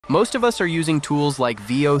Most of us are using tools like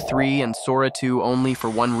VO3 and Sora 2 only for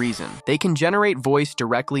one reason. They can generate voice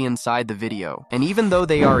directly inside the video. And even though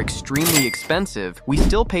they are extremely expensive, we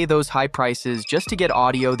still pay those high prices just to get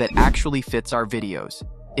audio that actually fits our videos.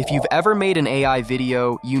 If you've ever made an AI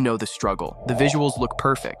video, you know the struggle. The visuals look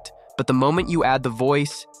perfect, but the moment you add the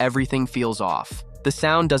voice, everything feels off. The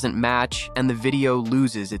sound doesn't match, and the video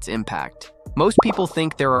loses its impact. Most people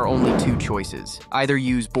think there are only two choices: either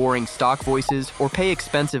use boring stock voices or pay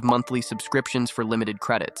expensive monthly subscriptions for limited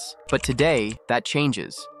credits. But today, that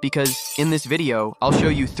changes, because in this video, I'll show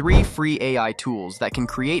you 3 free AI tools that can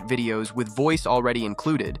create videos with voice already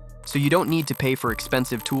included, so you don't need to pay for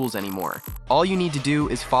expensive tools anymore. All you need to do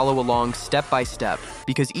is follow along step by step,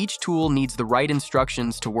 because each tool needs the right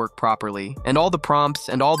instructions to work properly, and all the prompts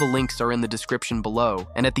and all the links are in the description below,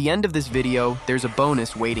 and at the end of this video, there's a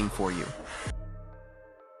bonus waiting for you.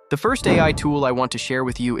 The first AI tool I want to share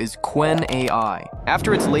with you is Qwen AI.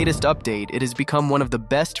 After its latest update, it has become one of the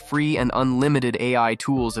best free and unlimited AI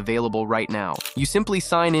tools available right now. You simply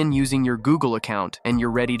sign in using your Google account and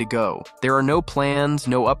you're ready to go. There are no plans,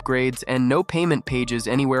 no upgrades, and no payment pages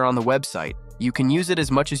anywhere on the website. You can use it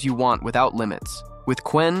as much as you want without limits. With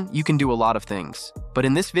Qwen, you can do a lot of things. But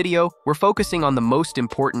in this video, we're focusing on the most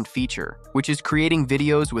important feature, which is creating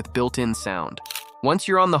videos with built-in sound. Once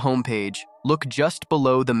you're on the homepage, look just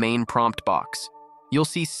below the main prompt box. You'll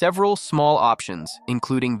see several small options,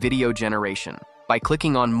 including video generation. By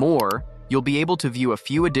clicking on More, you'll be able to view a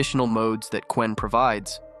few additional modes that Qwen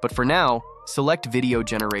provides. But for now, select Video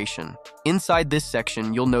Generation. Inside this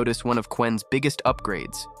section, you'll notice one of Qwen's biggest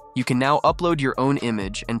upgrades. You can now upload your own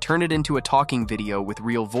image and turn it into a talking video with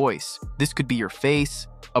real voice. This could be your face,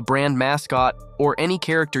 a brand mascot, or any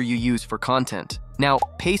character you use for content. Now,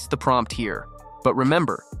 paste the prompt here. But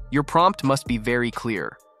remember, your prompt must be very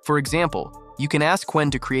clear. For example, you can ask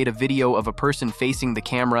Qwen to create a video of a person facing the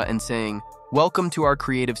camera and saying, "Welcome to our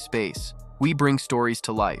creative space. We bring stories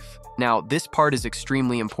to life." Now, this part is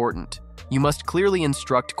extremely important. You must clearly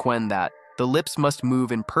instruct Qwen that the lips must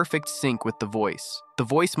move in perfect sync with the voice. The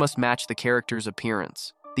voice must match the character's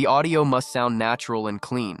appearance. The audio must sound natural and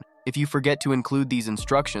clean. If you forget to include these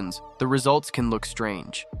instructions, the results can look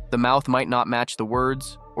strange. The mouth might not match the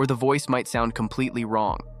words, or the voice might sound completely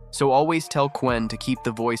wrong. So always tell Qwen to keep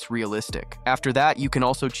the voice realistic. After that, you can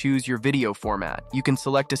also choose your video format. You can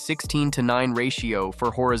select a 16:9 ratio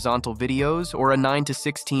for horizontal videos or a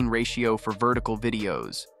 9:16 ratio for vertical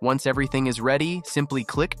videos. Once everything is ready, simply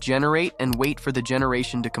click Generate and wait for the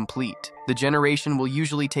generation to complete. The generation will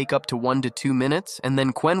usually take up to 1 to 2 minutes, and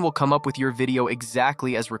then Qwen will come up with your video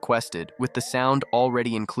exactly as requested, with the sound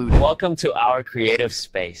already included. Welcome to our creative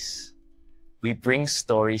space. We bring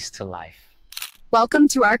stories to life. Welcome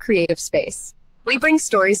to our creative space. We bring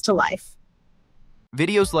stories to life.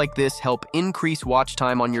 Videos like this help increase watch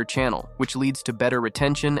time on your channel, which leads to better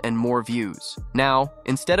retention and more views. Now,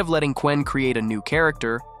 instead of letting Qwen create a new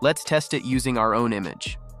character, let's test it using our own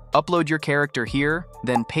image. Upload your character here,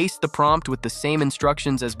 then paste the prompt with the same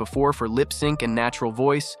instructions as before for lip sync and natural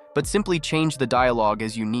voice, but simply change the dialogue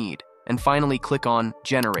as you need. And finally click on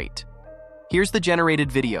Generate. Here's the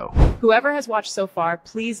generated video. Whoever has watched so far,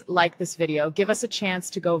 please like this video. Give us a chance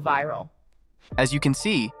to go viral. As you can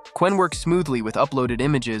see, Qwen works smoothly with uploaded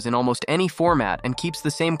images in almost any format and keeps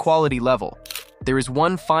the same quality level. There is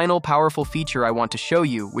one final powerful feature I want to show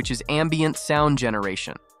you, which is ambient sound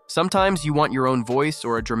generation. Sometimes you want your own voice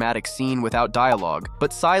or a dramatic scene without dialogue,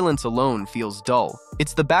 but silence alone feels dull.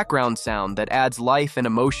 It's the background sound that adds life and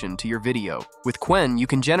emotion to your video. With Qwen, you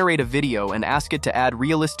can generate a video and ask it to add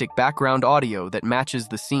realistic background audio that matches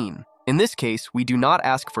the scene. In this case, we do not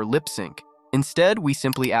ask for lip sync. Instead, we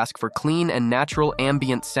simply ask for clean and natural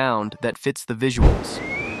ambient sound that fits the visuals.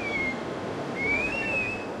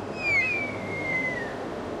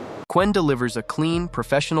 Qwen delivers a clean,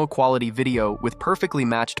 professional quality video with perfectly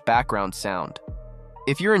matched background sound.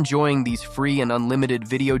 If you're enjoying these free and unlimited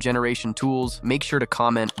video generation tools, make sure to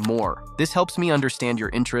comment more. This helps me understand your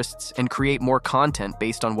interests and create more content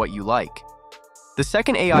based on what you like. The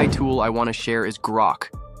second AI tool I want to share is Grok.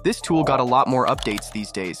 This tool got a lot more updates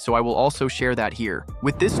these days, so I will also share that here.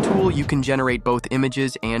 With this tool, you can generate both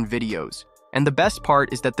images and videos. And the best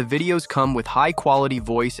part is that the videos come with high-quality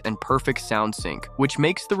voice and perfect sound sync, which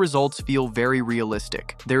makes the results feel very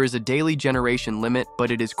realistic. There is a daily generation limit,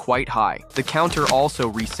 but it is quite high. The counter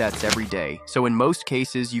also resets every day, so in most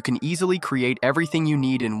cases, you can easily create everything you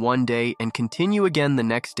need in one day and continue again the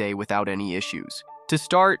next day without any issues. To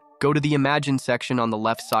start, go to the Imagine section on the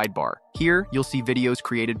left sidebar. Here, you'll see videos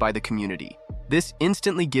created by the community. This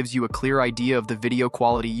instantly gives you a clear idea of the video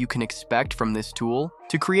quality you can expect from this tool.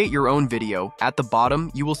 To create your own video, at the bottom,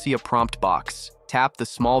 you will see a prompt box. Tap the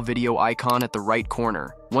small video icon at the right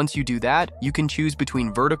corner. Once you do that, you can choose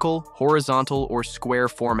between vertical, horizontal, or square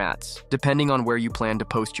formats, depending on where you plan to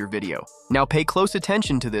post your video. Now pay close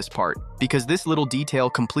attention to this part, because this little detail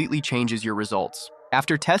completely changes your results.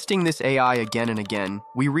 After testing this AI again and again,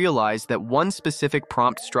 we realized that one specific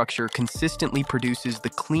prompt structure consistently produces the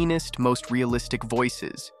cleanest, most realistic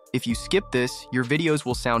voices. If you skip this, your videos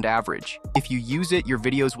will sound average. If you use it, your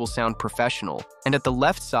videos will sound professional. And at the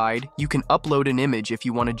left side, you can upload an image if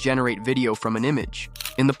you want to generate video from an image.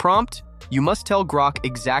 In the prompt, you must tell Grok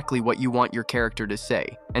exactly what you want your character to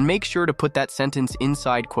say, and make sure to put that sentence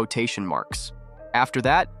inside quotation marks. After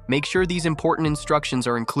that, make sure these important instructions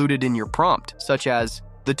are included in your prompt, such as,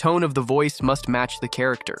 the tone of the voice must match the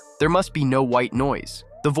character. There must be no white noise.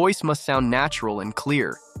 The voice must sound natural and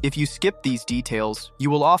clear. If you skip these details, you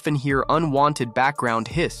will often hear unwanted background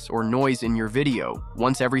hiss or noise in your video.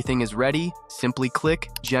 Once everything is ready, simply click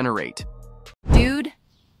Generate. Dude,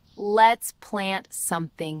 let's plant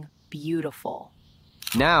something beautiful.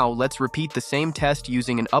 Now, let's repeat the same test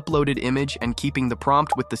using an uploaded image and keeping the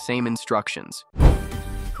prompt with the same instructions.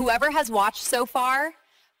 Whoever has watched so far,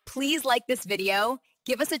 please like this video.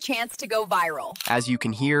 Give us a chance to go viral. As you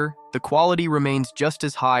can hear, the quality remains just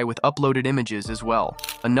as high with uploaded images as well.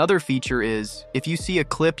 Another feature is, if you see a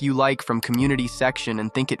clip you like from community section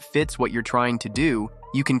and think it fits what you're trying to do,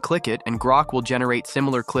 you can click it and Grok will generate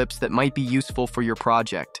similar clips that might be useful for your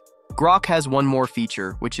project. Grok has one more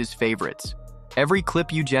feature, which is favorites. Every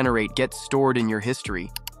clip you generate gets stored in your history,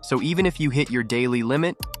 so even if you hit your daily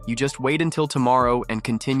limit, you just wait until tomorrow and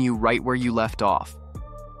continue right where you left off.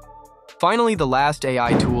 Finally, the last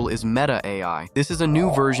AI tool is Meta AI. This is a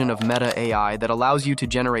new version of Meta AI that allows you to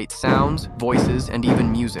generate sounds, voices, and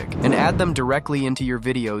even music, and add them directly into your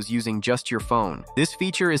videos using just your phone. This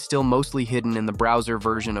feature is still mostly hidden in the browser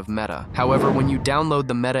version of Meta. However, when you download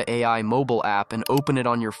the Meta AI mobile app and open it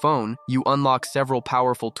on your phone, you unlock several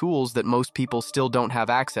powerful tools that most people still don't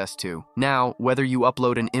have access to. Now, whether you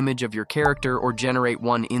upload an image of your character or generate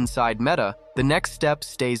one inside Meta, the next step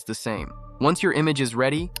stays the same. Once your image is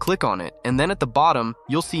ready, click on it, and then at the bottom,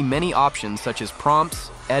 you'll see many options such as prompts,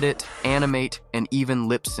 edit, animate, and even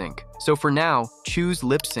lip sync. So for now, choose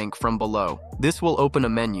lip sync from below. This will open a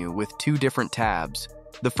menu with two different tabs.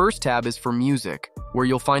 The first tab is for music, where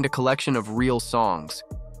you'll find a collection of real songs.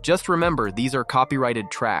 Just remember, these are copyrighted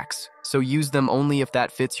tracks, so use them only if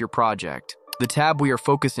that fits your project. The tab we are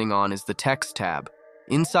focusing on is the text tab.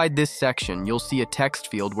 Inside this section, you'll see a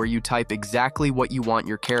text field where you type exactly what you want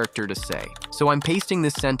your character to say. So I'm pasting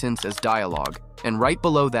this sentence as dialogue, and right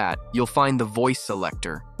below that, you'll find the voice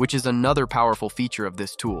selector, which is another powerful feature of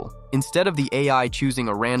this tool. Instead of the AI choosing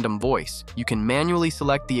a random voice, you can manually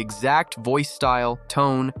select the exact voice style,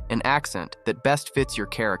 tone, and accent that best fits your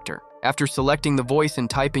character. After selecting the voice and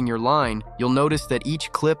typing your line, you'll notice that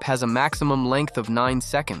each clip has a maximum length of 9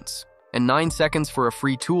 seconds. And 9 seconds for a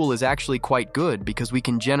free tool is actually quite good because we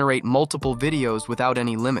can generate multiple videos without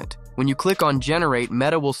any limit. When you click on Generate,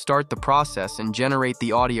 Meta will start the process and generate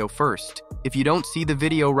the audio first. If you don't see the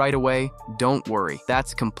video right away, don't worry.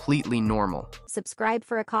 That's completely normal. Subscribe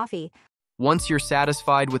for a coffee. Once you're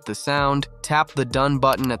satisfied with the sound, tap the Done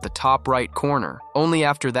button at the top right corner. Only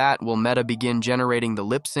after that will Meta begin generating the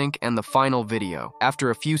lip sync and the final video. After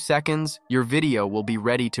a few seconds, your video will be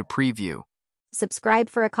ready to preview. Subscribe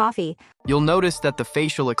for a coffee. You'll notice that the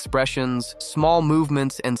facial expressions, small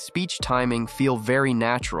movements, and speech timing feel very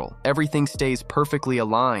natural. Everything stays perfectly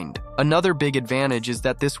aligned. Another big advantage is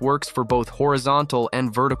that this works for both horizontal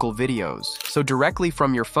and vertical videos. So directly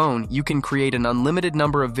from your phone, you can create an unlimited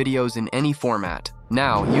number of videos in any format.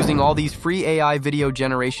 Now, using all these free AI video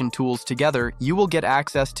generation tools together, you will get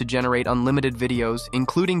access to generate unlimited videos,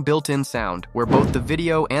 including built-in sound, where both the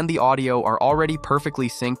video and the audio are already perfectly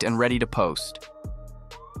synced and ready to post.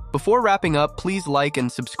 Before wrapping up, please like and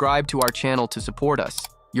subscribe to our channel to support us.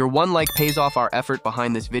 Your one like pays off our effort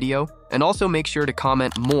behind this video, and also make sure to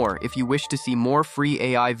comment more if you wish to see more free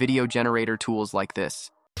AI video generator tools like this.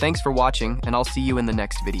 Thanks for watching, and I'll see you in the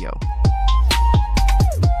next video.